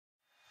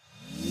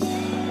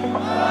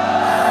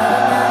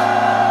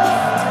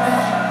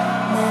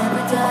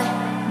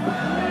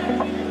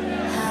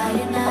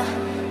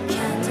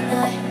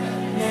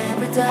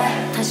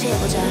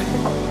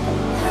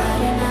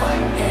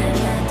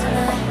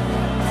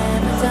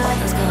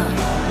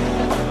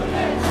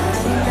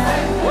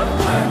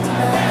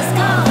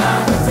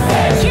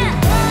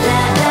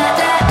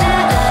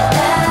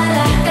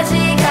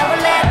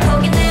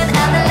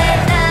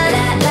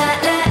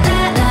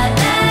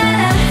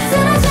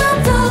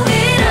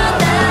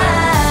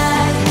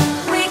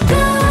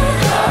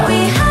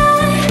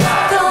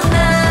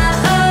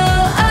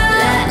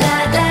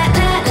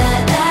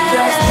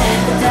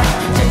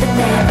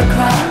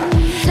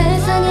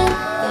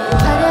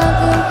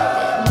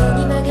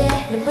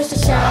벌써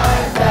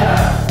shine better.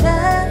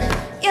 난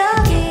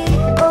여기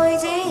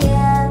보이지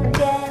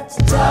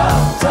않겠어.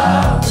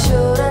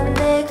 초란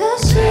내가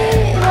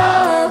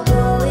싫어.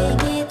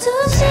 보이기도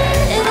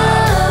싫어.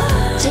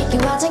 지금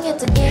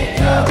화장했던 이유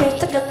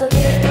들떴던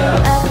이유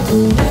I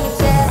believe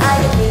that I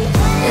believe.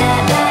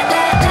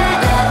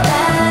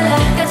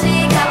 라라라라라라까지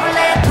가볼래.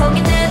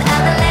 포기는 안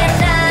할래.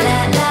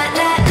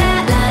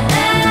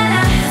 라라라라라라라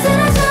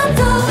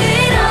쓰러져도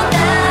일어나.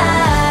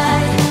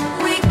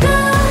 We go,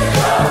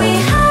 we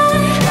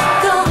high,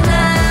 go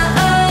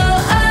now.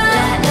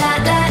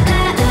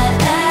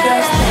 라라라라라라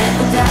Girls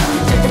never down,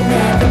 절대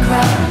never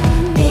cry.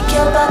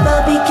 비켜봐봐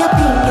비켜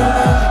핑계는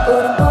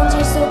우린 본질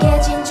속에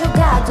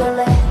진주가 될래.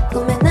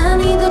 꿈의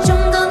난이도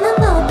좀 더 난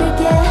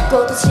높일게.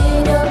 고도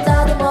시렵다